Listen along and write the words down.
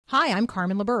Hi, I'm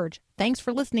Carmen LaBerge. Thanks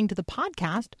for listening to the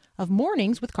podcast of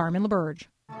Mornings with Carmen LaBerge.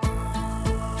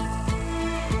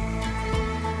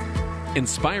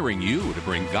 Inspiring you to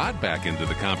bring God back into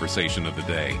the conversation of the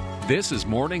day. This is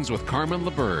Mornings with Carmen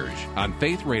LaBerge on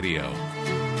Faith Radio.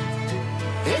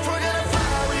 If we're gonna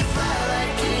fly, we fly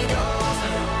like eagles.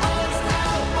 Arms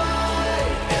out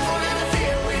wide. If we're gonna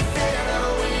fear, we fear no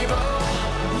evil.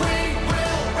 We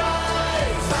will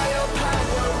rise. By your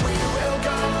power, we will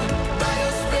go. By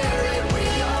your spirit, we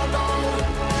are bold.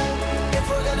 If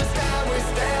we're gonna stand, we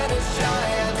stand as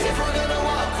giants. If we're gonna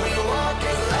walk, we walk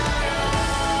as lions.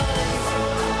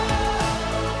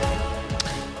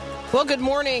 Well, good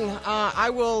morning. I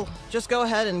will just go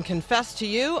ahead and confess to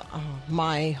you,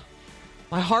 my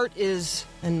heart is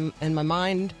and my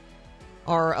mind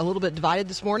are a little bit divided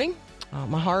this morning.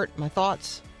 My heart, my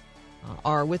thoughts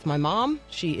are with my mom.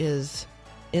 She is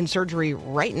in surgery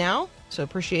right now, so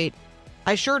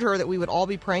I assured her that we would all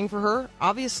be praying for her.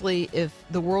 Obviously, if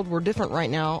the world were different right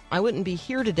now, I wouldn't be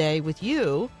here today with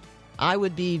you. I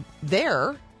would be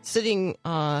there sitting,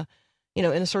 in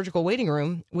a surgical waiting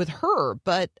room with her,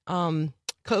 but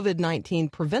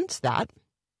COVID-19 prevents that.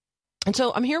 And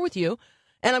so I'm here with you.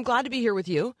 And I'm glad to be here with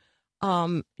you.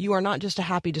 You are not just a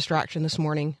happy distraction this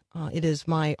morning. It is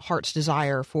my heart's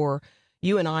desire for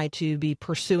you and I to be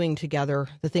pursuing together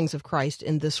the things of Christ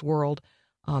in this world,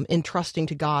 entrusting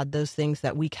to God those things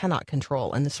that we cannot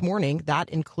control. And this morning, that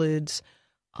includes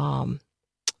the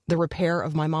repair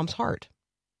of my mom's heart,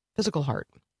 physical heart.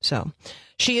 So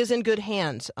she is in good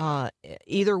hands.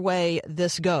 Either way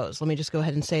this goes, let me just go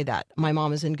ahead and say that. My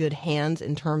mom is in good hands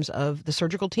in terms of the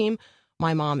surgical team.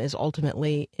 My mom is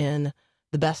ultimately in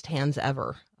the best hands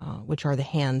ever, which are the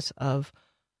hands of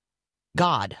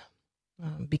God,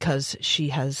 because she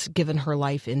has given her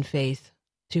life in faith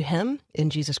to him in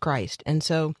Jesus Christ. And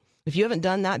so if you haven't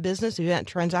done that business, if you haven't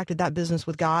transacted that business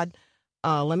with God,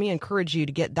 let me encourage you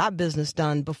to get that business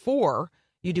done before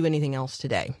you do anything else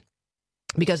today,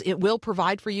 because it will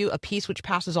provide for you a peace which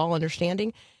passes all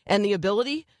understanding and the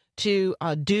ability to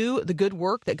do the good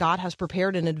work that God has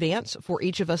prepared in advance for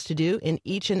each of us to do in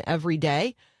each and every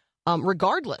day,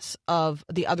 regardless of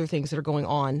the other things that are going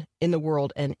on in the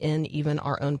world and in even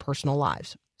our own personal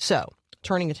lives. So,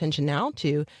 turning attention now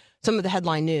to some of the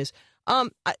headline news.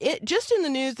 Just in the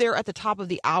news there at the top of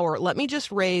the hour, let me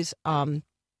just raise, in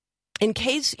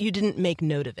case you didn't make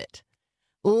note of it,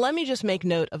 let me just make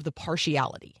note of the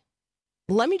partiality.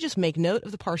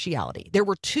 There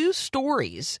were two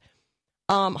stories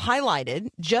highlighted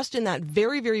just in that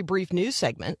very, very brief news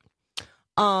segment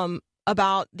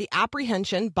about the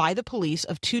apprehension by the police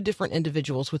of two different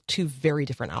individuals with two very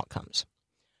different outcomes.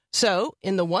 So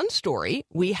in the one story,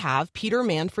 we have Peter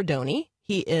Manfredoni.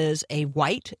 He is a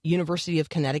white University of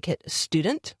Connecticut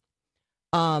student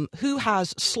who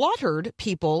has slaughtered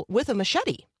people with a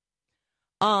machete.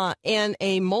 And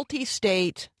a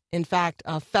multi-state, in fact,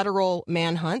 a federal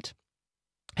manhunt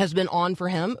has been on for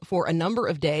him for a number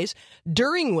of days,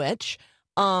 during which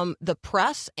the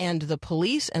press and the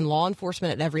police and law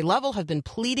enforcement at every level have been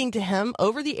pleading to him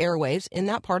over the airwaves in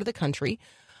that part of the country,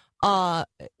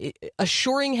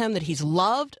 assuring him that he's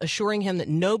loved, assuring him that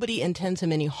nobody intends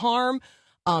him any harm,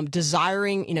 nobody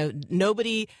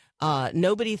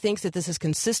thinks that this is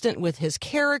consistent with his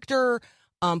character.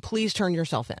 Please turn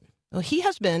yourself in. Well, he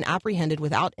has been apprehended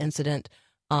without incident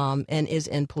and is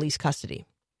in police custody.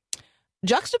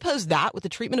 Juxtapose that with the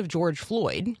treatment of George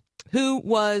Floyd, who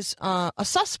was a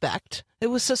suspect. It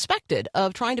was suspected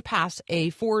of trying to pass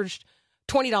a forged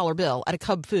 $20 bill at a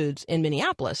Cub Foods in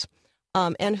Minneapolis,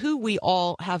 and who we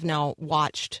all have now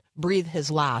watched breathe his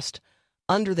last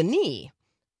under the knee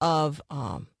of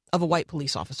a white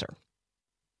police officer.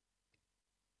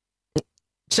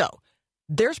 So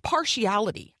there's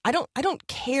partiality. I don't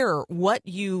care what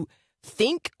you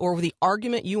think or the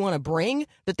argument you want to bring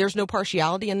that there's no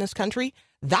partiality in this country.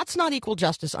 That's not equal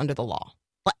justice under the law.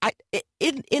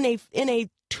 In a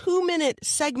 2-minute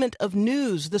segment of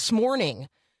news this morning,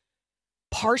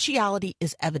 partiality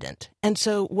is evident. And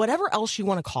so whatever else you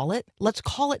want to call it, let's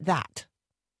call it that.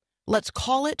 Let's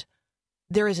call it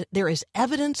there is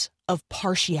evidence of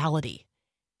partiality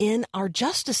in our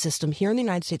justice system here in the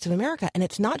United States of America. And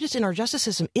it's not just in our justice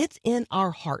system, it's in our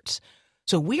hearts.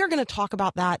 So we are going to talk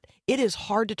about that. It is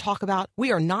hard to talk about.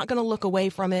 We are not going to look away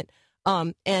from it.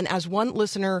 And as one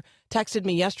listener texted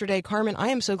me yesterday, Carmen, I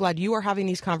am so glad you are having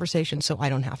these conversations so I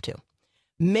don't have to.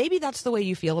 Maybe that's the way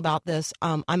you feel about this.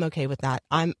 I'm okay with that.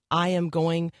 I am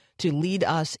going to lead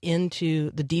us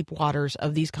into the deep waters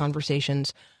of these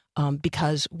conversations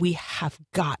because we have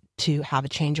got to have a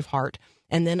change of heart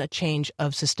and then a change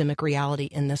of systemic reality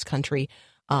in this country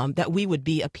that we would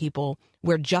be a people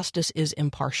where justice is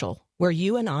impartial, where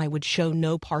you and I would show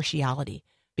no partiality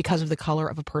because of the color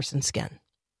of a person's skin.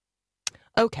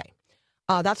 Okay,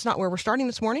 that's not where we're starting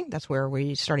this morning. That's where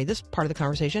we started this part of the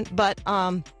conversation. But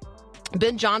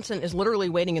Ben Johnson is literally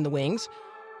waiting in the wings,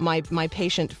 my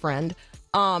patient friend.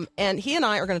 And he and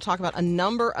I are going to talk about a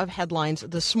number of headlines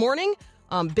this morning,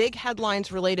 big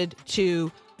headlines related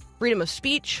to freedom of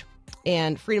speech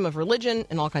and freedom of religion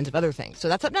and all kinds of other things. So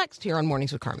that's up next here on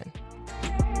Mornings with Carmen.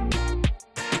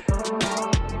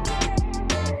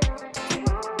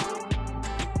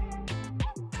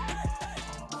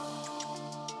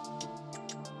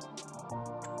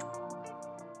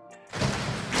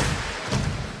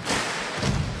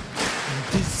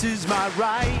 This is my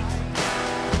right,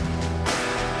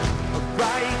 a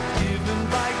right given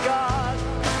by God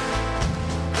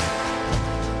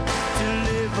to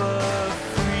live a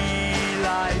free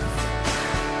life,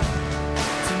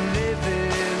 to live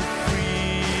in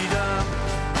freedom.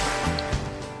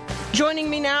 Joining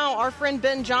me now, our friend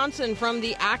Ben Johnson from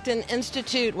the Acton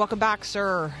Institute. Welcome back,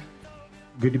 sir.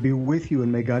 Good to be with you,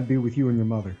 and may God be with you and your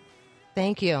mother.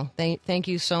 Thank you. Thank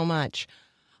you so much.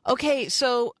 Okay,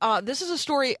 so this is a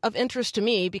story of interest to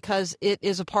me because it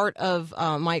is a part of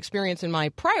my experience in my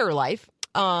prior life,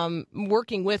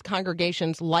 working with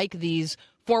congregations like these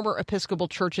former Episcopal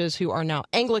churches who are now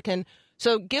Anglican.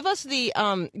 So give us the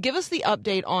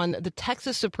update on the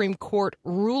Texas Supreme Court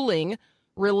ruling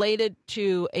related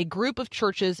to a group of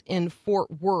churches in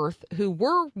Fort Worth who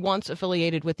were once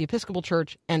affiliated with the Episcopal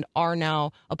Church and are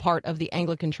now a part of the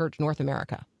Anglican Church North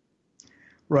America.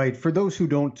 Right. For those who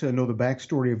don't know the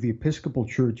backstory of the Episcopal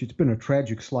Church, it's been a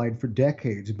tragic slide for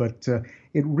decades, but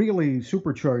it really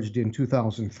supercharged in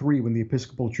 2003 when the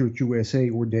Episcopal Church USA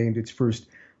ordained its first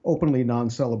openly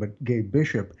non-celibate gay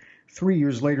bishop. 3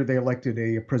 years later, they elected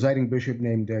a presiding bishop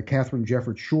named Catherine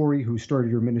Jefferts Shorey, who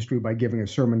started her ministry by giving a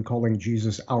sermon calling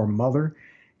Jesus our mother.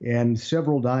 And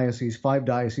several dioceses, 5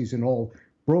 dioceses in all,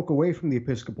 broke away from the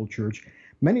Episcopal Church,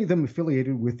 many of them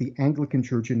affiliated with the Anglican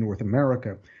Church in North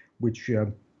America, which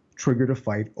triggered a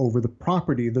fight over the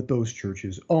property that those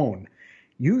churches own.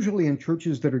 Usually in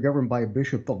churches that are governed by a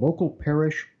bishop, the local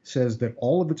parish says that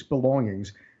all of its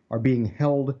belongings are being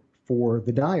held for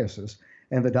the diocese,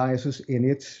 and the diocese in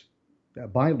its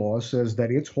bylaws says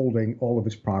that it's holding all of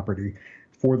its property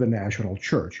for the national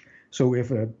church. So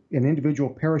if an individual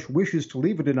parish wishes to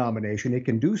leave a denomination, it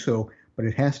can do so, but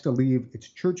it has to leave its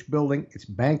church building, its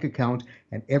bank account,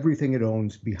 and everything it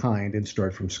owns behind and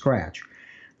start from scratch.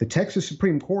 The Texas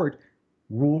Supreme Court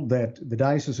ruled that the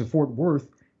Diocese of Fort Worth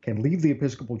can leave the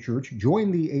Episcopal Church, join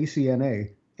the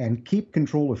ACNA, and keep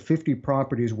control of 50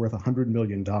 properties worth $100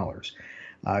 million.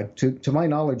 To my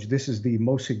knowledge, this is the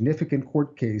most significant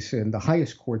court case and the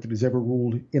highest court that has ever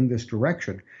ruled in this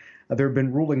direction. There have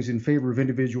been rulings in favor of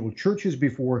individual churches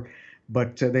before,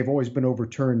 but they've always been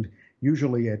overturned,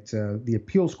 usually at the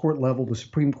appeals court level. The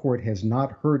Supreme Court has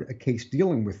not heard a case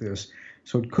dealing with this,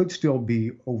 so it could still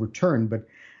be overturned. But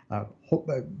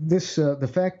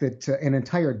the fact that an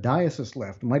entire diocese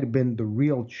left might have been the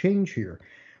real change here.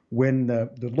 When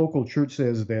the local church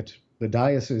says that the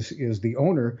diocese is the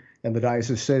owner, and the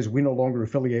diocese says we no longer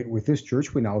affiliate with this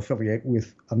church, we now affiliate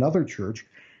with another church,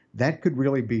 that could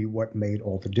really be what made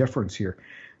all the difference here.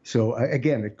 So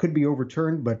again, it could be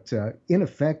overturned, but in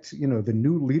effect, the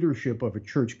new leadership of a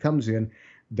church comes in,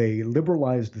 they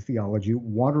liberalize the theology,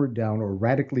 water it down, or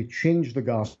radically change the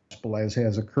gospel, as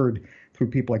has occurred through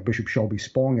people like Bishop Shelby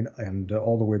Spong and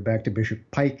all the way back to Bishop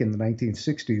Pike in the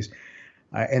 1960s.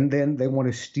 And then they want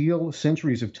to steal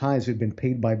centuries of tithes that have been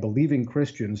paid by believing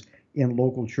Christians in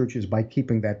local churches by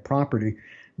keeping that property.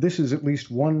 This is at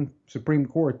least one Supreme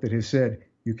Court that has said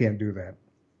you can't do that.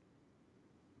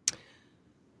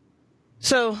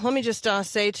 So let me just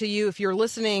say to you, if you're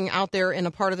listening out there in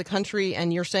a part of the country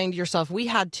and you're saying to yourself, we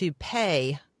had to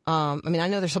pay, I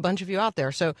know there's a bunch of you out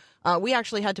there, so we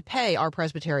actually had to pay our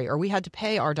presbytery, or we had to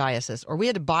pay our diocese, or we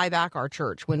had to buy back our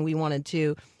church when we wanted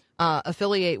to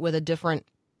affiliate with a different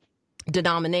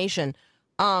denomination.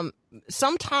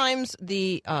 Sometimes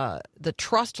the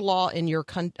trust law in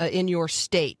your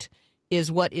state is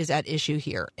what is at issue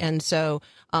here. And so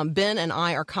Ben and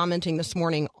I are commenting this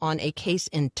morning on a case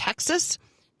in Texas,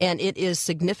 and it is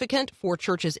significant for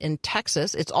churches in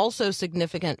Texas. It's also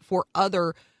significant for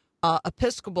other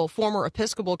former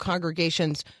Episcopal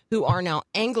congregations who are now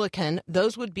Anglican.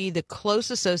 Those would be the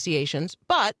close associations,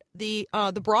 but the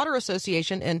broader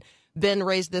association, and Ben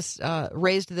raised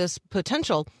this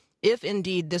potential, if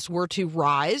indeed this were to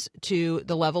rise to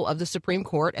the level of the Supreme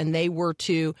Court and they were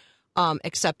to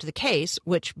accept the case,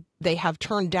 which they have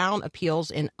turned down appeals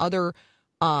in other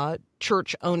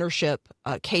church ownership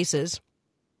cases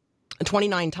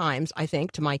 29 times, I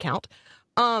think, to my count.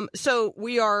 So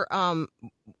we are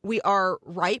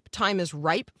ripe. Time is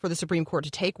ripe for the Supreme Court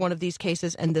to take one of these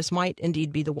cases, and this might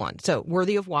indeed be the one. So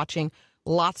worthy of watching.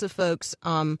 Lots of folks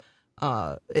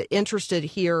interested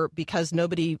here because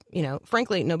nobody,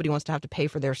 frankly, nobody wants to have to pay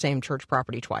for their same church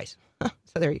property twice.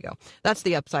 So there you go. That's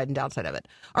the upside and downside of it.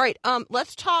 All right,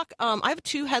 let's talk. I have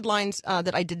two headlines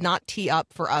that I did not tee up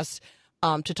for us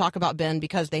to talk about, Ben,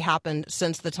 because they happened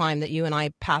since the time that you and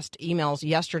I passed emails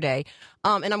yesterday.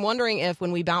 And I'm wondering if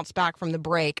when we bounce back from the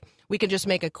break, we could just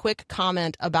make a quick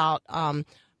comment about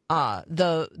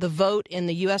the vote in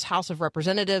the U.S. House of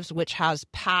Representatives, which has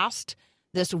passed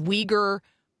this Uyghur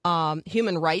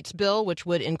human rights bill, which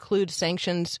would include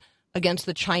sanctions against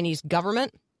the Chinese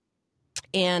government.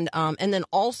 And then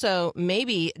also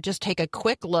maybe just take a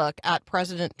quick look at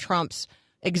President Trump's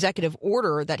executive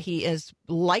order that he is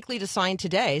likely to sign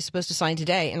today, supposed to sign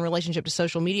today, in relationship to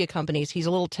social media companies. He's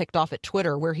a little ticked off at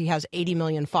Twitter, where he has 80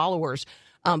 million followers,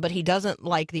 but he doesn't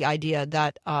like the idea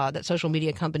that that social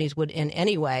media companies would in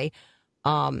any way,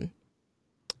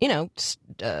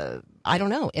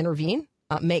 intervene,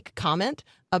 make comment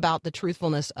about the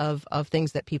truthfulness of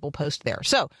things that people post there.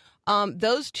 So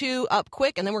those two up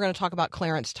quick, and then we're going to talk about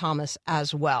Clarence Thomas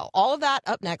as well. All of that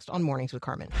up next on Mornings with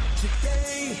Carmen.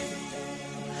 Today,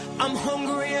 I'm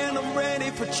hungry and I'm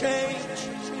ready for change.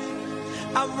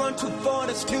 I run too far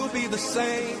to still be the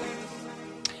same.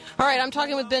 All right, I'm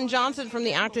talking with Ben Johnson from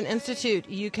the Acton Institute.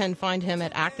 You can find him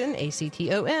at Acton,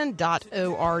 acton.org.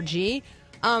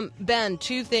 Ben,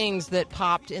 two things that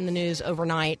popped in the news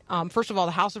overnight. First of all,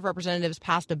 the House of Representatives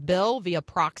passed a bill via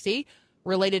proxy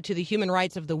related to the human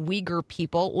rights of the Uyghur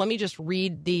people. Let me just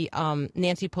read the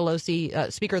Nancy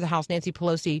Pelosi, Speaker of the House, Nancy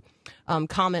Pelosi,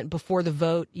 comment before the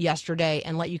vote yesterday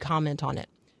and let you comment on it.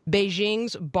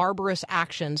 Beijing's barbarous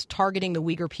actions targeting the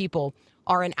Uyghur people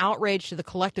are an outrage to the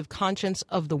collective conscience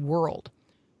of the world.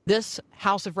 This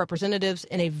House of Representatives,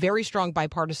 in a very strong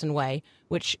bipartisan way,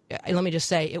 which, let me just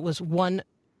say, it was one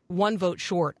vote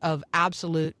short of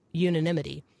absolute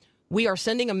unanimity. We are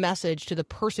sending a message to the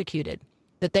persecuted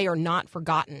that they are not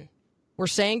forgotten. We're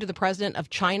saying to the president of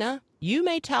China, you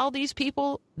may tell these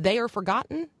people they are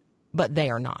forgotten, but they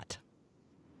are not.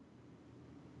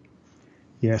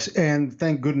 Yes, and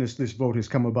thank goodness this vote has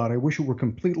come about. I wish it were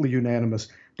completely unanimous.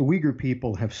 The Uyghur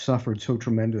people have suffered so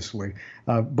tremendously,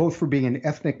 both for being an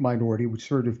ethnic minority, which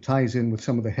sort of ties in with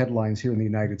some of the headlines here in the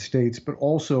United States, but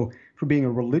also for being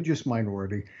a religious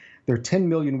minority. There are 10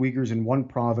 million Uyghurs in one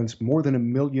province. More than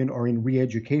 1 million are in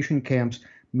re-education camps.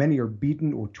 Many are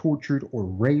beaten or tortured or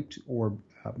raped or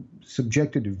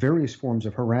subjected to various forms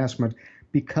of harassment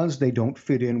because they don't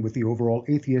fit in with the overall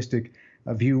atheistic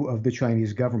view of the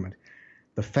Chinese government.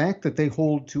 The fact that they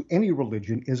hold to any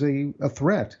religion is a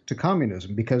threat to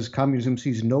communism, because communism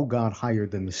sees no God higher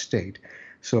than the state.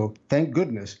 So thank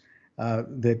goodness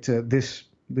that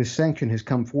this sanction has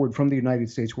come forward from the United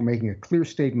States. We're making a clear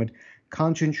statement.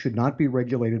 Conscience should not be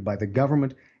regulated by the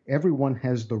government. Everyone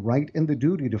has the right and the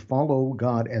duty to follow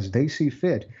God as they see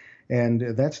fit.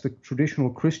 And that's the traditional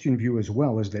Christian view as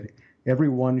well, is that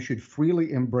everyone should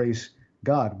freely embrace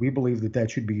God. We believe that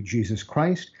that should be Jesus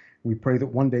Christ. We pray that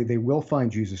one day they will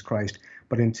find Jesus Christ.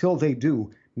 But until they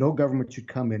do, no government should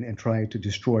come in and try to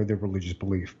destroy their religious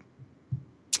belief.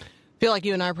 I feel like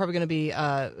you and I are probably going to be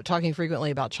talking frequently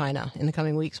about China in the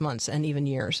coming weeks, months, and even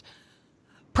years.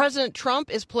 President Trump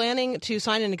is planning to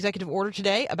sign an executive order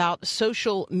today about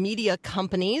social media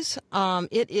companies.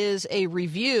 It is a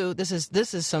review. This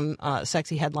is some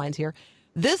sexy headlines here.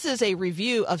 This is a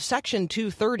review of Section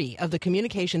 230 of the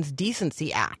Communications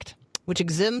Decency Act, which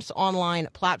exempts online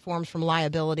platforms from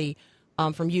liability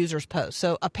from users' posts.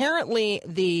 So apparently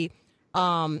the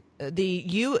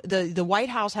White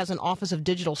House has an Office of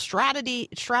Digital Strategy,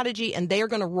 and they are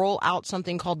going to roll out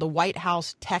something called the White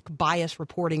House Tech Bias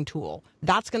Reporting Tool.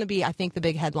 That's going to be, I think, the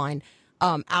big headline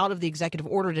out of the executive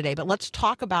order today. But let's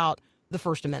talk about the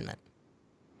First Amendment.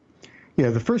 Yeah,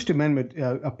 the First Amendment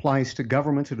applies to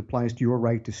governments. It applies to your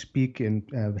right to speak and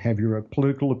have your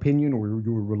political opinion or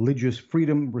your religious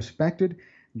freedom respected.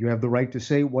 You have the right to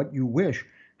say what you wish.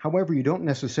 However, you don't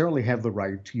necessarily have the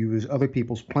right to use other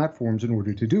people's platforms in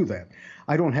order to do that.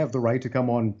 I don't have the right to come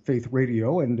on Faith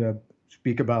Radio and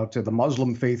speak about the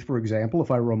Muslim faith, for example, if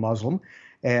I were a Muslim.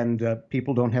 And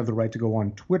people don't have the right to go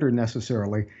on Twitter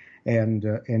necessarily and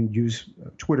use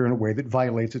Twitter in a way that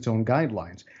violates its own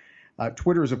guidelines.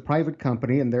 Twitter is a private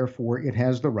company, and therefore it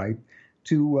has the right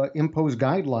to impose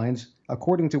guidelines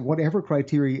according to whatever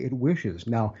criteria it wishes.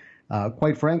 Now,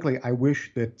 Quite frankly, I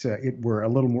wish that it were a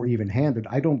little more even-handed.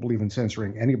 I don't believe in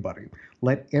censoring anybody.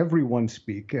 Let everyone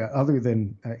speak, other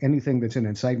than anything that's an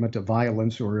incitement to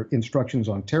violence or instructions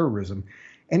on terrorism.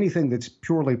 Anything that's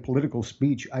purely political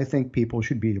speech, I think people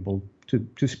should be able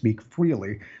to speak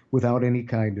freely without any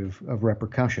kind of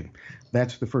repercussion.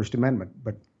 That's the First Amendment.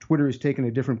 But Twitter has taken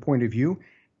a different point of view.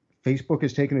 Facebook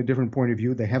has taken a different point of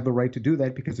view. They have the right to do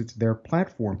that because it's their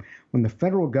platform. When the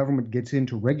federal government gets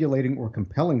into regulating or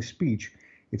compelling speech,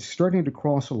 it's starting to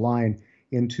cross a line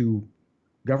into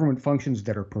government functions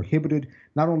that are prohibited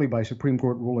not only by Supreme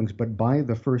Court rulings but by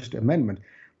the First Amendment.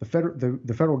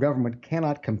 The federal government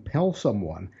cannot compel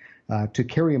someone to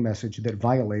carry a message that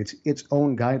violates its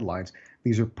own guidelines.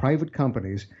 These are private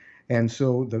companies. And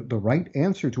so the right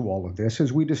answer to all of this,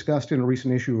 as we discussed in a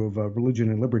recent issue of Religion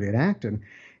and Liberty at Acton,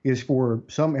 is for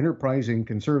some enterprising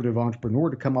conservative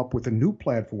entrepreneur to come up with a new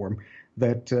platform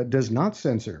that does not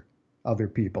censor other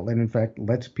people and, in fact,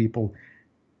 lets people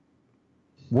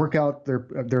work out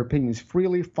their opinions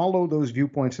freely, follow those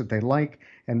viewpoints that they like,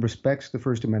 and respects the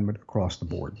First Amendment across the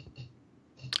board.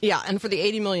 Yeah, and for the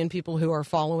 80 million people who are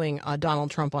following Donald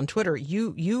Trump on Twitter,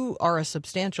 you are a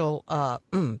substantial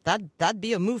that'd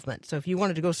be a movement. So if you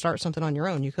wanted to go start something on your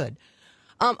own, you could.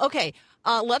 Okay,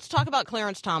 let's talk about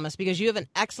Clarence Thomas, because you have an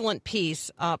excellent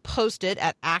piece posted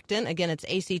at Acton. Again, it's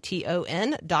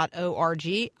acton.org,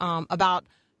 about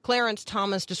Clarence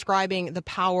Thomas describing the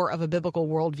power of a biblical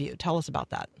worldview. Tell us about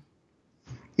that.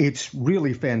 It's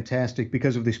really fantastic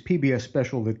because of this PBS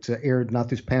special that aired not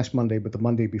this past Monday, but the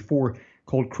Monday before,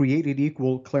 called Created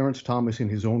Equal, Clarence Thomas in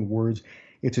His Own Words.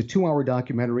 It's a 2-hour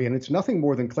documentary, and it's nothing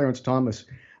more than Clarence Thomas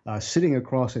sitting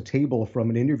across a table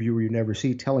from an interviewer you never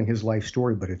see telling his life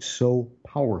story, but it's so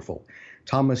powerful.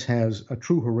 Thomas has a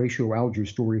true Horatio Alger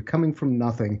story, coming from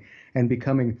nothing and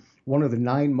becoming one of the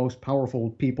 9 most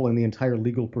powerful people in the entire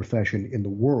legal profession in the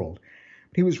world.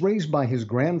 He was raised by his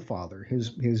grandfather.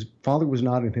 His father was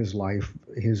not in his life.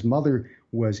 His mother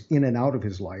was in and out of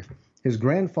his life. His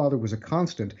grandfather was a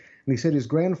constant, and he said his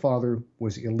grandfather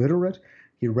was illiterate.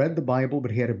 He read the Bible,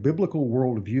 but he had a biblical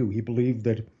worldview. He believed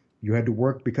that you had to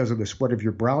work because of the sweat of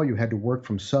your brow. You had to work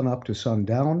from sun up to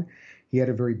sundown. He had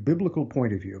a very biblical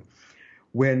point of view.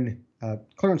 When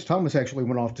Clarence Thomas actually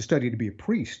went off to study to be a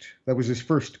priest, that was his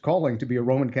first calling, to be a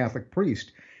Roman Catholic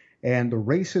priest, and the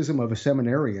racism of a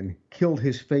seminarian killed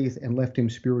his faith and left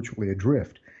him spiritually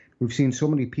adrift. We've seen so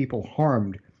many people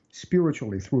harmed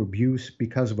spiritually through abuse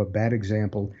because of a bad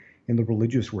example in the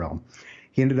religious realm.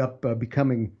 He ended up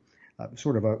becoming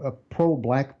sort of a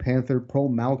pro-Black Panther,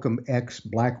 pro-Malcolm X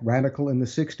Black radical in the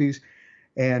 60s.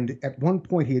 And at one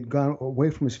point, he had gone away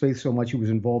from his faith so much he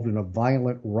was involved in a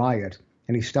violent riot.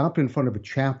 And he stopped in front of a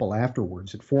chapel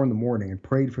afterwards at 4 a.m. and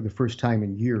prayed for the first time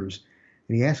in years.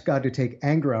 And he asked God to take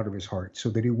anger out of his heart so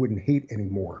that he wouldn't hate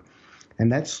anymore.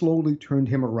 And that slowly turned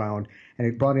him around, and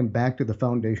it brought him back to the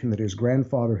foundation that his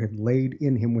grandfather had laid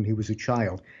in him when he was a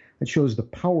child. It shows the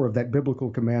power of that biblical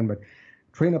commandment.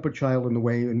 Train up a child in the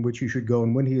way in which he should go,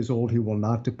 and when he is old, he will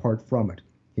not depart from it.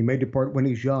 He may depart when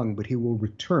he's young, but he will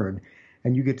return.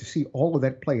 And you get to see all of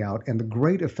that play out and the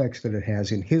great effects that it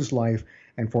has in his life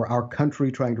and for our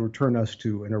country, trying to return us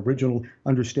to an original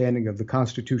understanding of the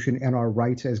Constitution and our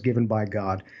rights as given by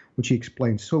God, which he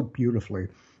explains so beautifully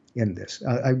in this.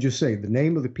 I would just say the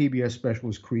name of the PBS special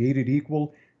is Created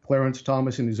Equal, Clarence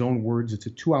Thomas in His Own Words. It's a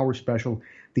 2-hour special.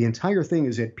 The entire thing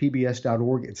is at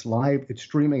pbs.org. It's live, it's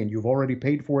streaming, and you've already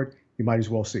paid for it. You might as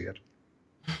well see it.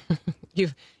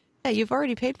 You've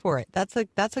already paid for it. That's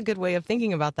a good way of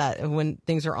thinking about that when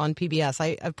things are on PBS.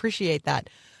 I appreciate that.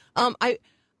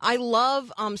 I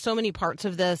love so many parts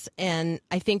of this, and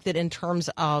I think that in terms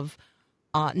of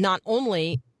not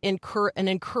only an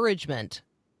encouragement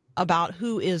about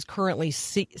who is currently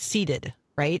seated,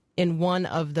 right, in one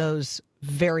of those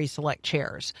very select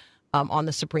chairs on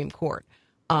the Supreme Court.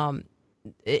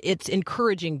 It's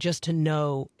encouraging just to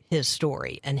know his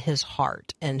story and his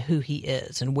heart and who he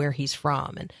is and where he's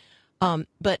from. And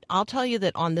but I'll tell you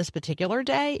that on this particular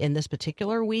day, in this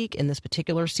particular week, in this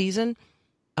particular season,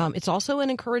 it's also an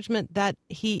encouragement that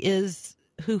he is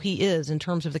who he is in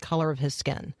terms of the color of his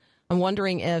skin. I'm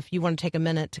wondering if you want to take a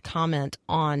minute to comment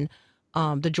on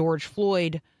the George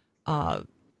Floyd,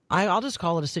 I'll just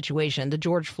call it a situation, the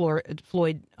George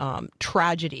Floyd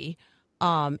tragedy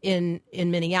in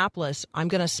Minneapolis. I'm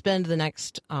going to spend the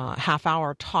next half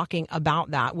hour talking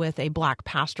about that with a Black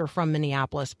pastor from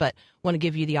Minneapolis, but want to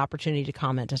give you the opportunity to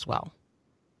comment as well.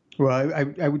 Well,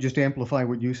 I would just amplify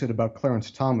what you said about Clarence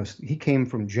Thomas. He came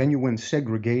from genuine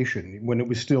segregation when it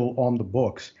was still on the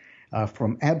books,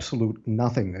 from absolute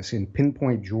nothingness. In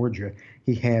Pinpoint, Georgia,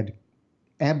 he had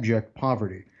abject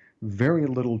poverty. very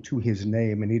little to his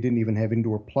name, and he didn't even have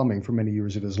indoor plumbing for many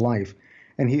years of his life.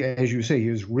 And he, as you say, he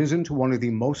has risen to one of the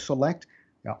most select,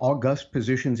 august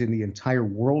positions in the entire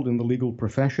world in the legal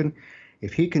profession.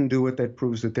 If he can do it, that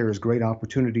proves that there is great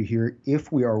opportunity here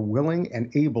if we are willing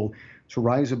and able to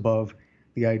rise above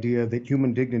the idea that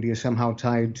human dignity is somehow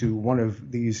tied to one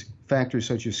of these factors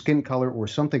such as skin color or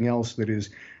something else that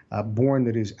is born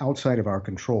that is outside of our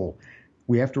control.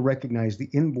 We have to recognize the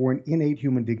inborn, innate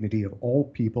human dignity of all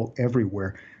people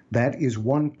everywhere. That is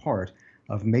one part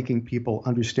of making people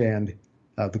understand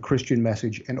the Christian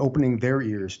message and opening their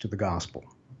ears to the gospel.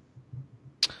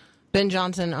 Ben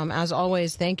Johnson, as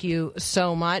always, thank you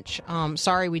so much.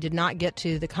 Sorry we did not get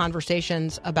to the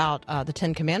conversations about the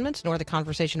Ten Commandments, nor the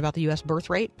conversation about the U.S. birth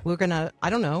rate. We're going to, I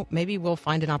don't know, maybe we'll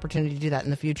find an opportunity to do that in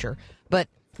the future. But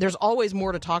there's always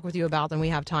more to talk with you about than we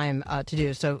have time to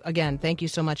do. So, again, thank you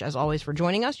so much, as always, for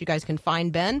joining us. You guys can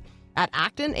find Ben at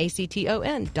Acton,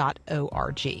 ACTON.org.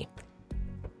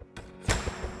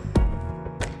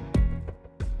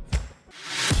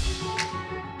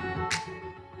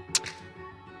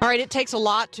 All right, it takes a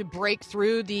lot to break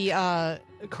through the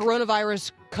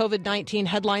coronavirus COVID-19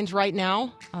 headlines right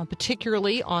now,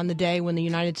 particularly on the day when the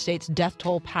United States death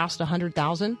toll passed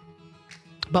 100,000.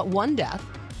 But one death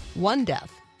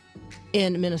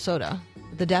in Minnesota,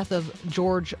 the death of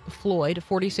George Floyd, a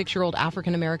 46-year-old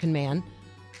African-American man,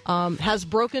 has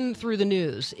broken through the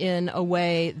news in a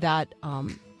way that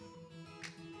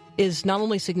is not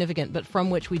only significant, but from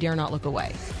which we dare not look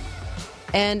away.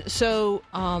 And so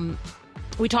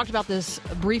we talked about this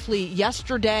briefly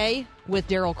yesterday with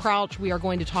Daryl Crouch. We are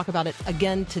going to talk about it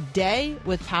again today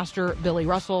with Pastor Billy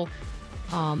Russell.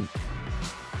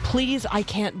 Please, I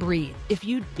can't breathe. If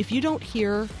you don't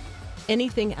hear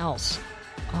anything else,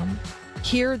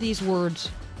 hear these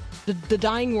words, the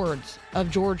dying words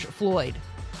of George Floyd.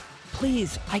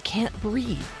 Please, I can't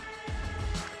breathe.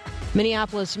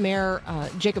 Minneapolis Mayor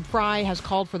Jacob Frey has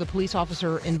called for the police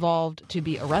officer involved to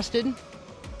be arrested.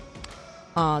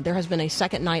 There has been a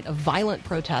second night of violent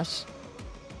protests,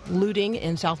 looting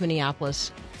in South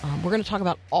Minneapolis. We're going to talk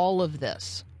about all of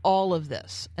this,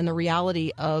 and the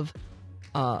reality of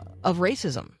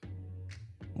racism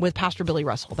with Pastor Billy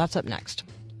Russell. That's up next.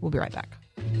 We'll be right back.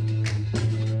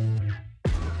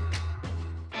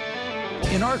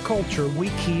 In our culture, we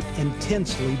keep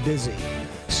intensely busy.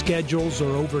 Schedules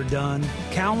are overdone,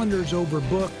 calendars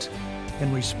overbooked,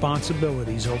 and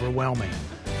responsibilities overwhelming.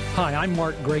 Hi, I'm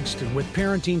Mark Gregston with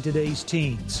Parenting Today's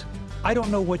Teens. I don't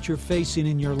know what you're facing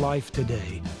in your life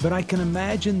today, but I can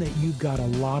imagine that you've got a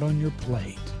lot on your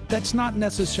plate. That's not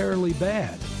necessarily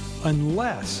bad,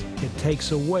 unless it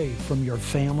takes away from your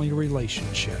family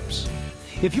relationships.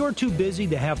 If you're too busy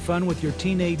to have fun with your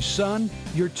teenage son,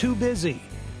 you're too busy.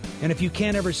 And if you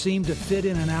can't ever seem to fit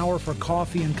in an hour for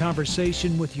coffee and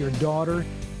conversation with your daughter,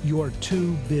 you're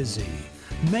too busy.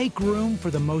 Make room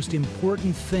for the most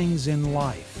important things in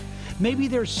life. Maybe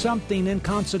there's something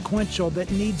inconsequential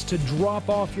that needs to drop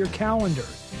off your calendar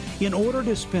in order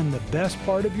to spend the best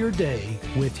part of your day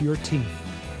with your teen.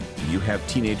 Do you have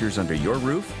teenagers under your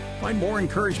roof? Find more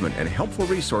encouragement and helpful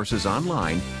resources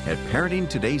online at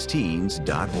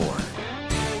parentingtodaysteens.org.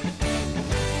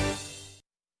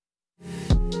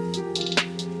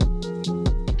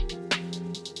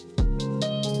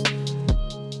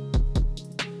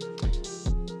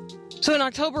 So in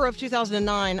October of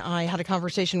 2009, I had a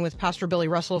conversation with Pastor Billy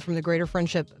Russell from the Greater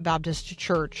Friendship Baptist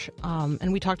Church,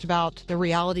 and we talked about the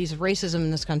realities of racism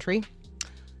in this country.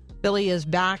 Billy is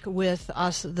back with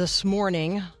us this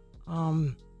morning.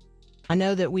 I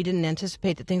know that we didn't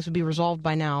anticipate that things would be resolved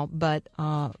by now, but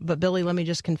Billy, let me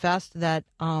just confess that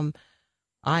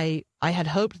I had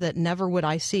hoped that never would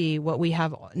I see what we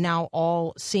have now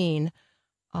all seen,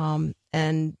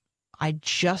 and I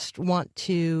just want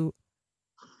to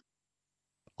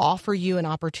offer you an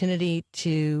opportunity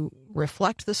to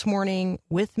reflect this morning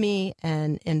with me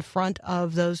and in front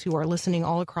of those who are listening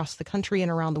all across the country and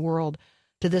around the world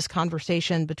to this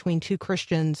conversation between two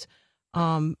Christians.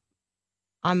 I'm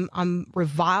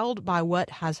reviled by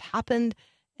what has happened,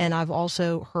 and I've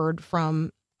also heard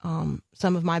from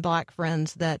some of my black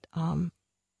friends that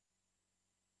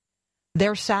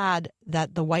they're sad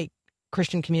that the white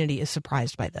Christian community is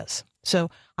surprised by this.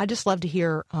 So I'd just love to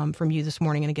hear from you this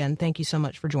morning. And again, thank you so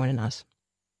much for joining us.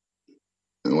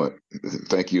 Well,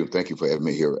 thank you for having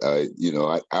me here. I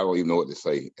don't even know what to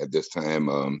say at this time.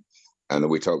 I know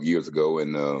we talked years ago,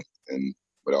 and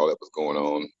but all that was going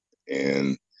on,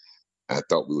 and I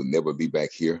thought we would never be back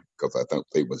here because I thought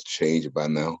things was changed by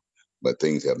now, but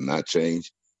things have not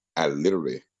changed. I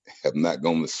literally have not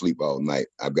gone to sleep all night.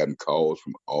 I've gotten calls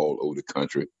from all over the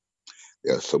country.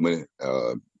 There are so many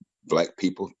Black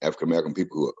people, African American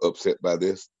people who are upset by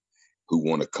this, who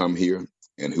want to come here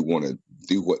and who want to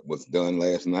do what was done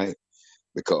last night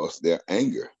because their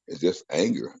anger is just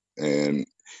anger. And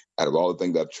out of all the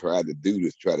things I've tried to do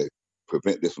to try to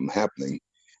prevent this from happening,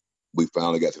 we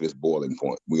finally got to this boiling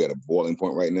point. We got a boiling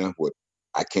point right now where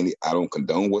I don't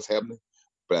condone what's happening,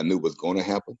 but I knew what's going to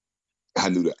happen. I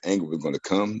knew the anger was going to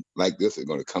come like this. It's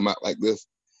going to come out like this.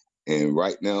 And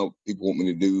right now, people want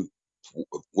me to do,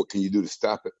 what can you do to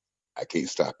stop it? I can't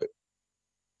stop it.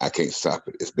 I can't stop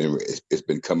it. It's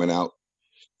been coming out,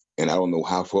 and I don't know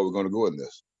how far we're going to go in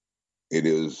this. It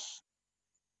is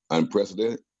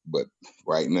unprecedented, but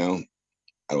right now,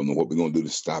 I don't know what we're going to do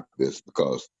to stop this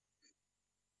because,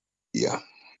 yeah,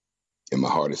 and my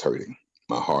heart is hurting.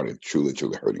 My heart is truly,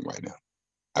 truly hurting right now.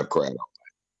 I've cried.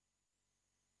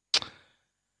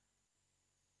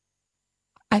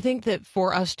 I think that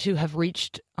for us to have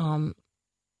reached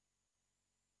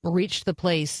the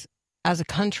place as a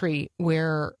country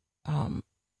where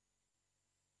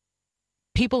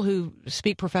people who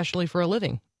speak professionally for a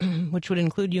living, which would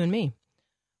include you and me,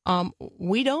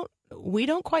 we don't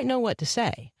quite know what to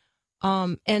say.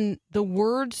 And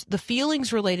the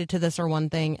feelings related to this are one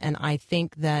thing, and I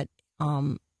think that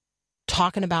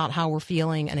talking about how we're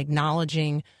feeling and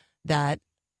acknowledging that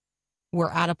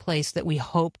we're at a place that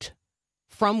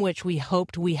from which we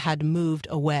hoped we had moved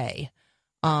away.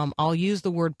 I'll use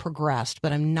the word progressed,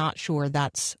 but I'm not sure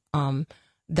that's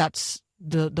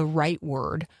the right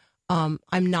word. I'm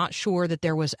not sure that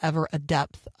there was ever a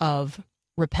depth of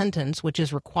repentance, which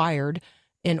is required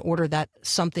in order that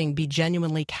something be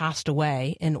genuinely cast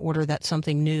away, in order that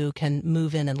something new can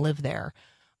move in and live there.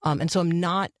 And so I'm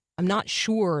not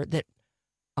sure that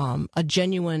a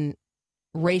genuine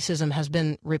racism has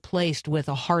been replaced with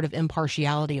a heart of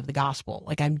impartiality of the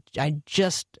gospel.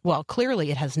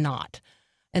 Clearly it has not.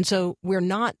 And so we're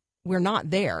not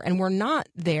there, and we're not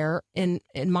there in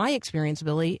my experience,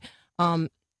 Billy,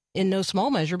 in no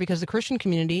small measure because the Christian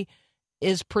community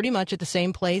is pretty much at the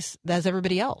same place as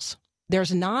everybody else.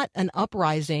 There's not an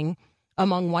uprising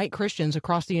among white Christians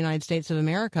across the United States of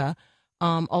America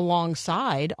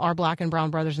alongside our black and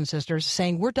brown brothers and sisters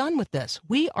saying, we're done with this.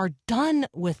 We are done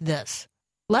with this.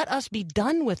 Let us be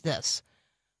done with this.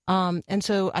 And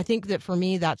so I think that for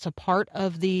me, that's a part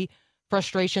of the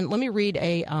frustration. Let me read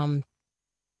a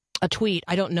tweet.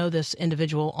 I don't know this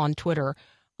individual on Twitter,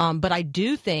 but I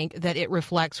do think that it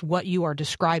reflects what you are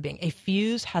describing. A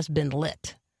fuse has been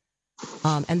lit.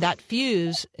 And that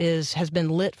fuse has been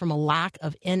lit from a lack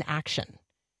of inaction.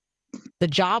 The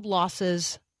job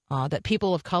losses that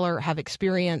people of color have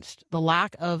experienced, the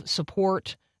lack of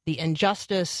support, the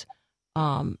injustice.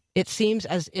 It seems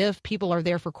as if people are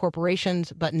there for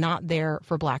corporations, but not there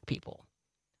for black people.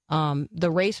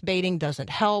 The race baiting doesn't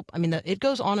help. I mean, it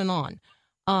goes on and on.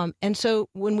 And so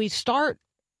when we start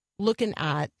looking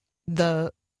at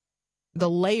the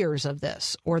layers of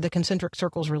this or the concentric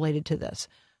circles related to this,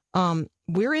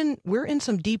 we're in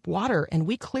some deep water, and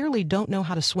we clearly don't know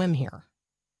how to swim here.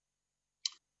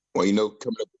 Well,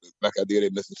 coming up like I did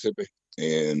in Mississippi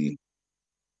and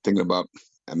thinking about,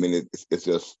 it's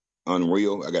just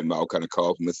unreal. I got all kind of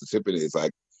calls from Mississippi. It's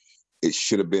like it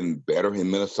should have been better in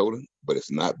Minnesota, but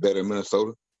it's not better in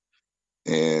Minnesota.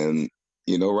 And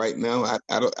right now,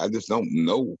 I just don't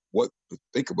know what to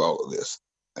think about all of this.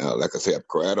 Like I said, I've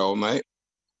cried all night.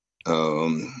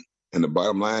 And the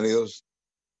bottom line is,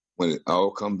 when it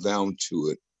all comes down to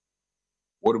it,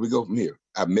 where do we go from here?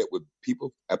 I've met with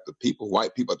people after people,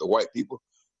 white people after white people,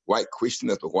 white Christian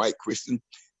after white Christian.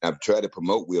 I've tried to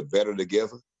promote we're better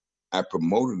together. I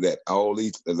promoted that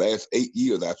the last 8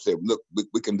 years. I've said, look,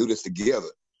 we can do this together.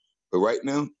 But right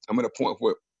now, I'm at a point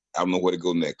where I don't know where to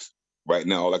go next. Right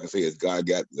now, all I can say is God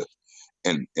got this.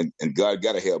 And God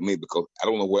got to help me because I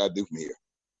don't know what I do from here.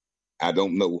 I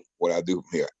don't know what I do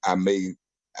from here.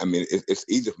 It's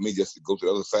easy for me just to go to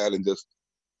the other side and just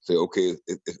say, okay,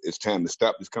 it's time to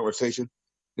stop this conversation.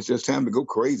 It's just time to go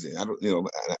crazy. I don't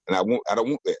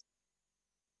want that.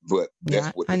 But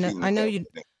that's what I know you.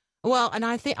 Well, and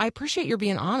I appreciate your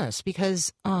being honest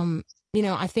because,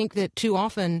 I think that too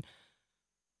often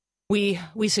we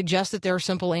suggest that there are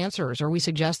simple answers, or we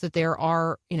suggest that there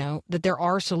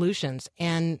are solutions.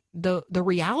 And the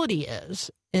reality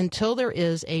is, until there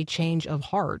is a change of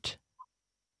heart,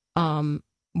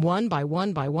 one by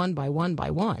one by one by one by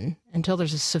one, until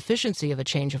there's a sufficiency of a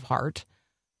change of heart,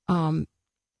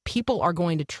 people are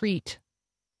going to treat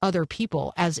other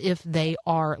people as if they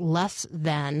are less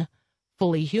than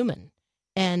fully human.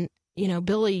 And,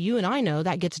 Billy, you and I know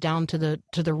that gets down to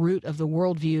the root of the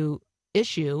worldview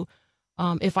issue.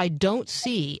 If I don't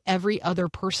see every other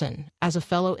person as a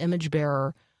fellow image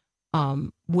bearer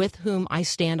with whom I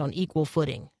stand on equal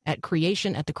footing at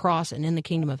creation, at the cross, and in the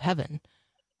kingdom of heaven,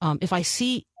 if I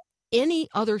see any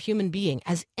other human being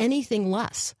as anything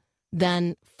less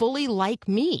than fully like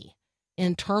me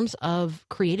in terms of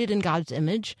created in God's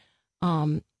image,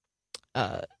 a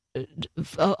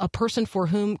person for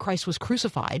whom Christ was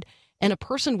crucified, and a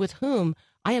person with whom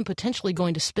I am potentially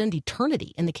going to spend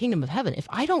eternity in the kingdom of heaven, if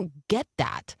I don't get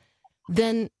that,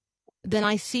 then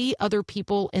I see other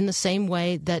people in the same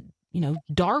way that,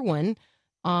 Darwin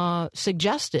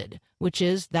suggested, which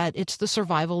is that it's the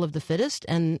survival of the fittest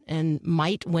and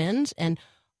might wins. And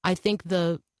I think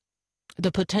the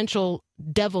potential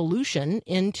devolution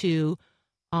into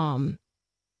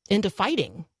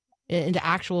fighting, into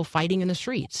actual fighting in the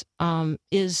streets,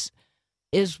 is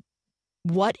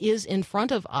what is in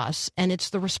front of us, and it's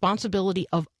the responsibility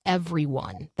of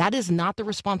everyone. That is not the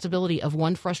responsibility of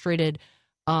one frustrated,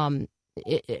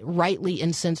 rightly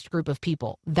incensed group of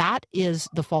people. That is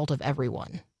the fault of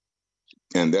everyone.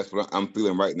 And that's what I'm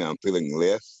feeling right now. I'm feeling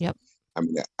less. Yep. I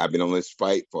mean, I've been on this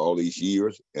fight for all these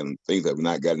years, and things have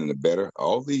not gotten any better.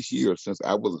 All these years since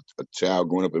I was a child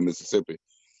growing up in Mississippi,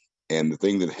 and the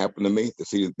thing that happened to me, to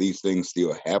see that these things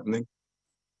still happening,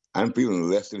 I'm feeling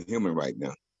less than human right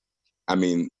now. I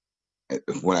mean,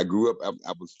 when I grew up,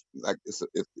 I was like,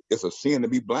 it's a sin to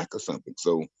be black or something.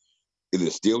 So is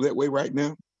it still that way right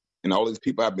now? And all these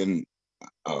people I've been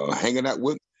hanging out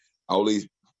with, all these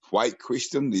white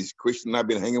Christians, these Christians I've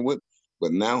been hanging with,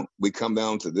 but now we come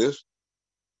down to this.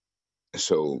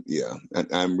 So, yeah,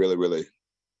 I'm really, really,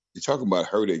 you're talking about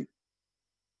hurting.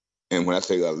 And when I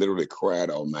say I literally cried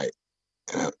all night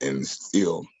and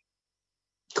still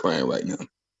crying right now.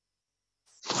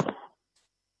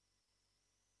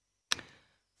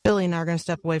 Billy and I are going to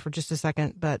step away for just a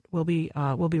second, but we'll be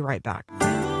right back.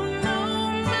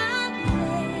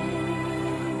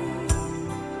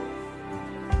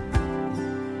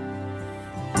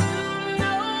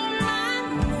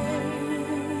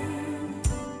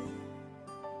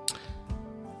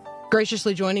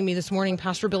 Graciously joining me this morning,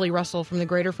 Pastor Billy Russell from the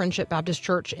Greater Friendship Baptist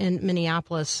Church in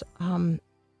Minneapolis.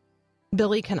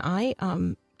 Billy, can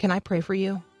I pray for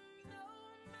you?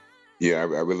 Yeah, I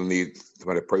really need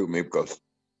somebody to pray with me because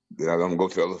I'm going to go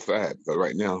to the other side. Because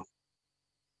right now,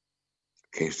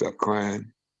 I can't stop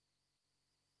crying.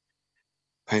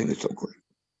 Pain is so great.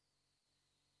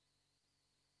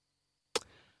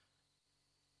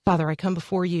 Father, I come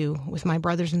before you with my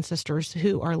brothers and sisters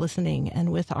who are listening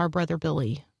and with our brother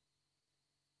Billy.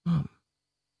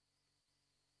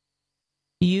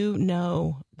 You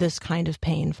know this kind of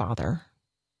pain, Father.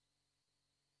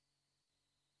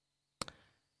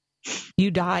 You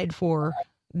died for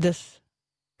this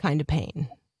kind of pain.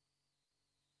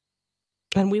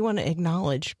 And we want to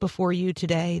acknowledge before you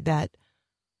today that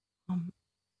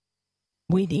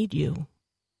we need you.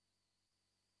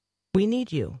 We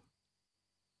need you.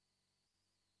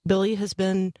 Billy has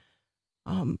been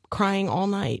crying all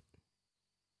night.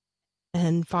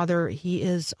 And Father, he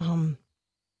is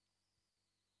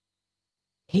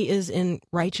in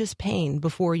righteous pain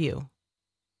before you.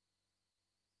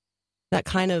 That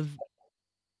kind of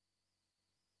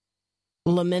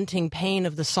lamenting pain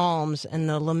of the Psalms and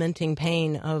the lamenting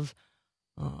pain of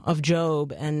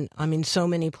Job. And I mean, so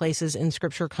many places in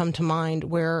Scripture come to mind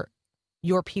where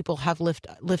your people have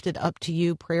lifted up to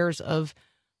you prayers of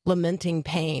lamenting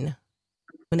pain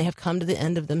when they have come to the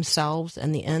end of themselves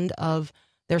and the end of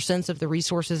their sense of the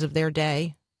resources of their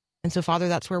day. And so, Father,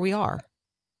 that's where we are.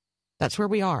 That's where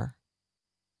we are.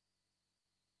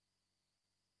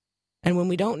 And when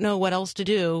we don't know what else to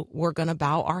do, we're going to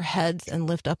bow our heads and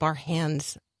lift up our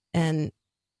hands and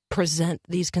present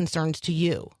these concerns to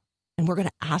you. And we're going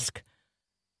to ask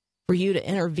for you to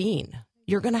intervene.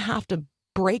 You're going to have to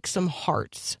break some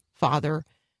hearts, Father,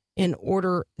 in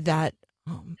order that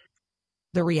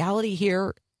the reality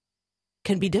here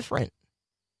can be different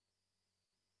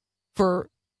for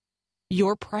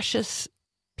your precious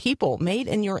people made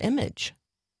in your image,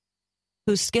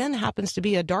 whose skin happens to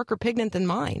be a darker pigment than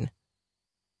mine.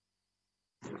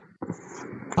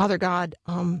 Father God,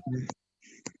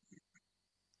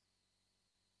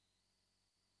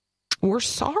 we're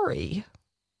sorry.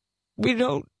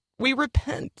 We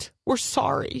repent. We're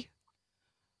sorry.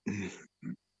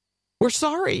 We're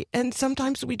sorry. And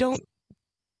sometimes we don't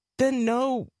then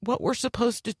know what we're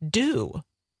supposed to do.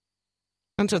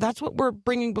 And so that's what we're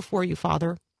bringing before you,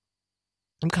 Father.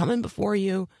 I'm coming before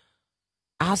you,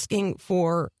 asking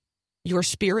for your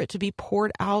Spirit to be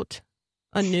poured out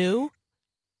anew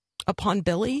upon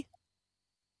Billy,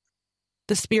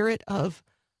 the Spirit of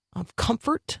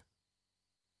comfort.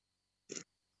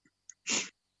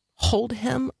 Hold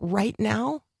him right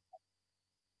now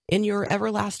in your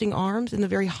everlasting arms, in the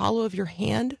very hollow of your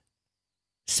hand.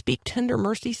 Speak tender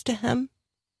mercies to him.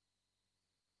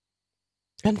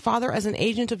 And Father, as an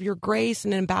agent of your grace,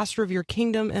 an ambassador of your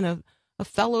kingdom, and a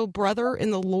fellow brother in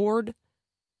the Lord,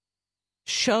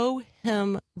 show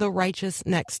him the righteous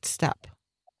next step.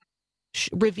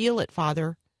 Reveal it,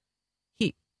 Father.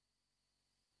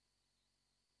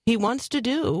 He wants to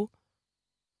do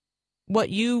what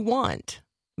you want,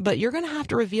 but you're going to have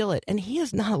to reveal it, and he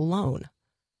is not alone.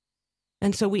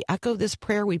 And so we echo this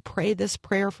prayer. We pray this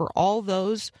prayer for all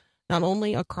those, not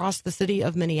only across the city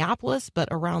of Minneapolis, but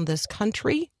around this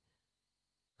country,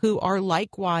 who are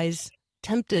likewise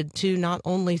tempted to not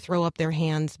only throw up their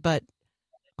hands, but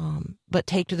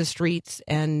take to the streets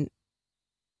and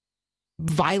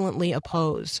violently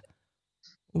oppose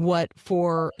what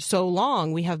for so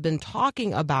long we have been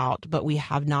talking about, but we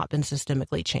have not been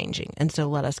systemically changing. And so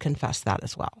let us confess that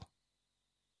as well.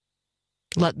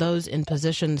 Let those in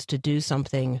positions to do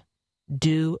something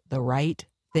do the right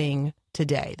thing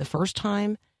today, the first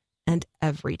time and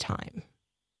every time.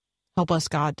 Help us,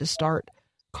 God, to start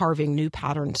carving new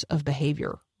patterns of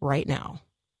behavior right now.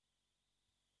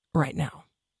 Right now.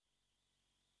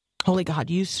 Holy God,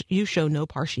 you show no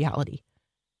partiality.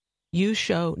 You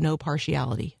show no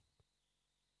partiality.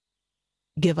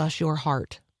 Give us your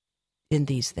heart in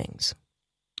these things.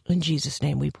 In Jesus'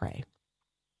 name we pray.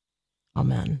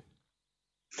 Amen.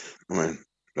 Amen.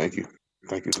 Thank you.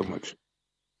 Thank you so much.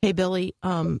 Hey, Billy,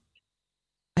 I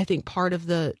think part of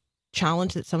the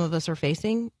challenge that some of us are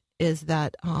facing is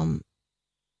that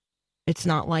it's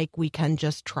not like we can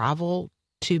just travel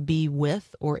to be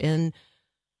with or in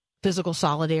physical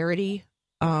solidarity.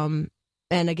 And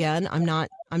again, I'm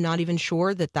not even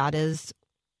sure that is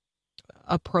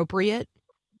appropriate,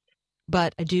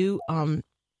 but I do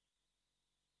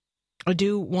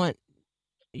want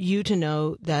you to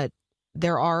know that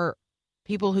there are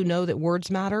people who know that words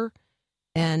matter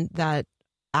and that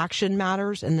action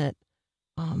matters, and that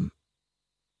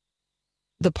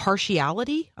the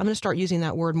partiality, I'm going to start using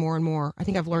that word more and more. I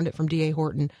think I've learned it from D.A.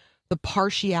 Horton. The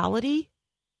partiality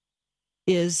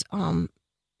is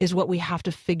what we have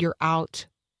to figure out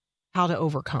how to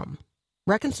overcome.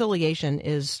 Reconciliation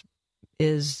is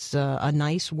a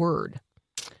nice word,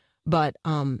 but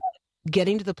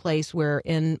getting to the place where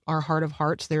in our heart of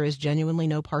hearts there is genuinely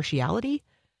no partiality,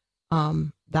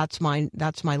 that's my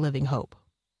living hope.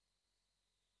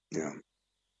 Yeah.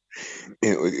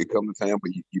 And it comes a time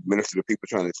when you minister to people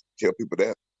trying to tell people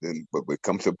that, but it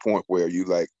comes to a point where you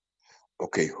like,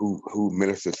 okay, who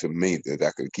ministers to me that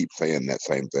I can keep saying that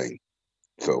same thing?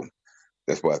 So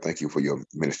that's why I thank you for your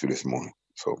ministry this morning.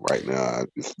 So right now, I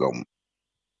just don't.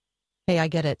 Hey, I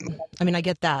get it. I mean, I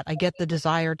get that. I get the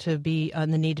desire to be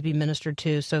and the need to be ministered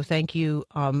to. So thank you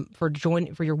for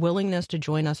your willingness to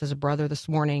join us as a brother this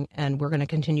morning. And we're going to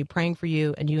continue praying for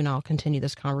you, and you and I'll continue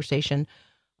this conversation,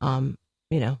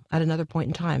 at another point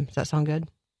in time. Does that sound good?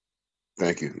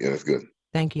 Thank you. Yeah, that's good.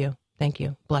 Thank you. Thank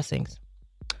you. Blessings.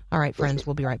 All right, friends,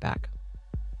 we'll be right back.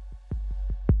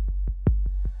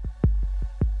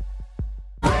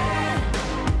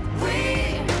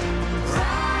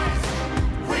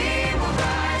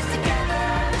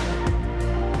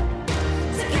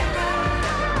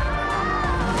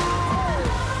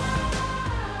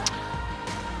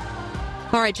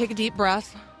 All right, take a deep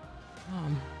breath.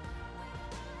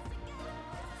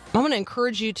 I want to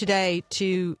encourage you today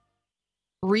to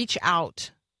reach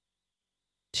out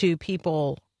to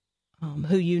people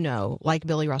who you know, like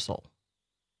Billy Russell.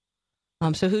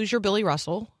 So who's your Billy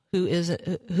Russell?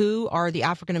 Who are the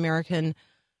African American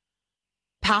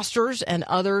pastors and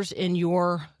others in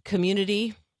your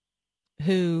community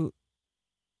who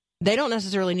they don't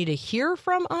necessarily need to hear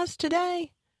from us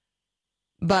today,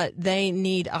 but they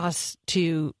need us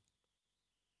to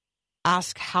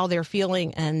ask how they're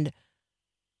feeling and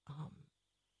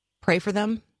pray for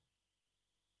them?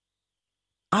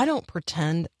 I don't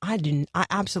pretend. I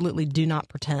absolutely do not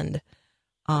pretend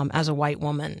as a white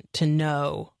woman to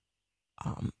know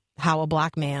how a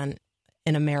black man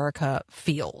in America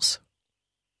feels.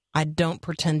 I don't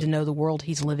pretend to know the world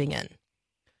he's living in.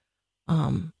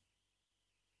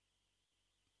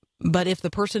 But if the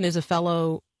person is a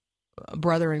fellow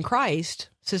brother in Christ,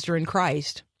 sister in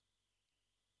Christ,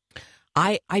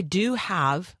 I do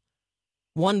have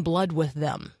one blood with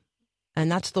them, and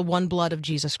that's the one blood of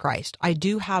Jesus Christ. I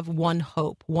do have one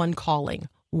hope, one calling,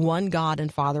 one God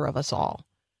and Father of us all.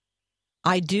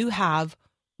 I do have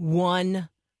one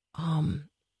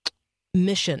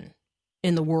mission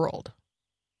in the world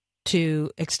to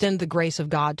extend the grace of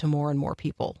God to more and more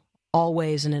people,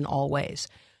 always and in all ways.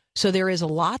 So there is a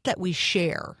lot that we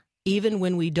share, even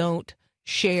when we don't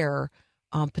share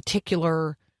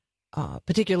particular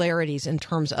particularities in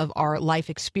terms of our life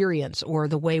experience or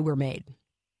the way we're made.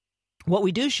 What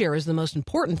we do share is the most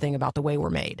important thing about the way we're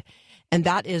made, and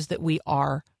that is that we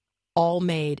are all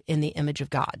made in the image of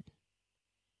God.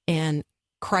 And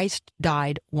Christ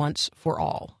died once for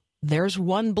all. There's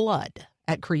one blood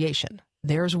at creation.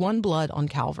 There's one blood on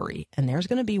Calvary, and there's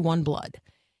going to be one blood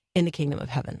in the kingdom of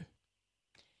heaven.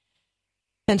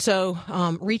 And so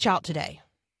reach out today.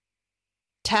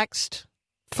 Text,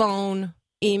 phone,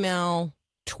 email,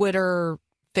 Twitter,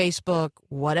 Facebook,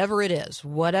 whatever it is,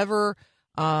 whatever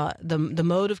the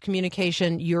mode of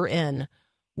communication you're in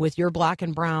with your black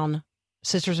and brown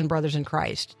sisters and brothers in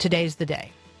Christ, today's the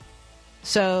day.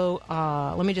 So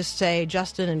let me just say,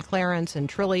 Justin and Clarence and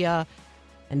Trillia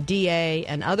and DA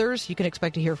and others, you can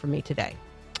expect to hear from me today.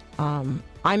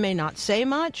 I may not say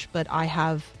much, but I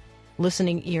have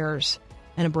listening ears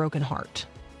and a broken heart.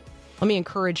 Let me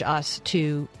encourage us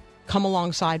to come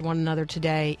alongside one another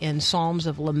today in psalms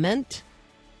of lament.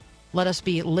 Let us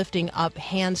be lifting up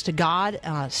hands to God,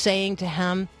 saying to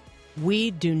him,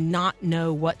 we do not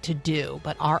know what to do,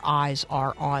 but our eyes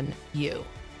are on you.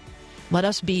 Let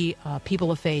us be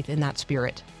people of faith in that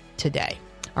spirit today.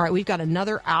 All right, we've got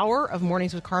another hour of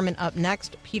Mornings with Carmen up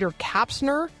next. Peter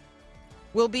Kapsner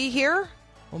will be here.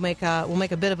 We'll make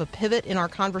a bit of a pivot in our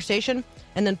conversation.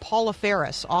 And then Paula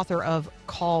Ferris, author of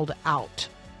Called Out.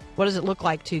 What does it look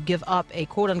like to give up a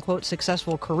quote-unquote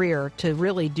successful career to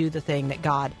really do the thing that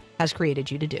God has created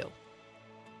you to do?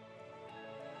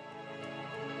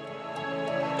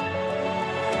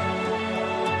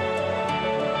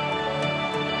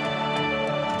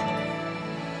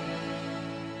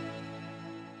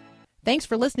 Thanks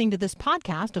for listening to this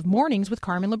podcast of Mornings with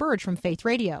Carmen LaBerge from Faith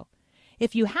Radio.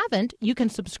 If you haven't, you can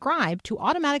subscribe to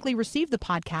automatically receive the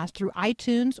podcast through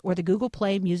iTunes or the Google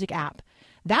Play Music app.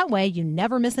 That way you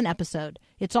never miss an episode.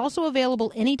 It's also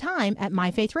available anytime at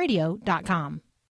myfaithradio.com.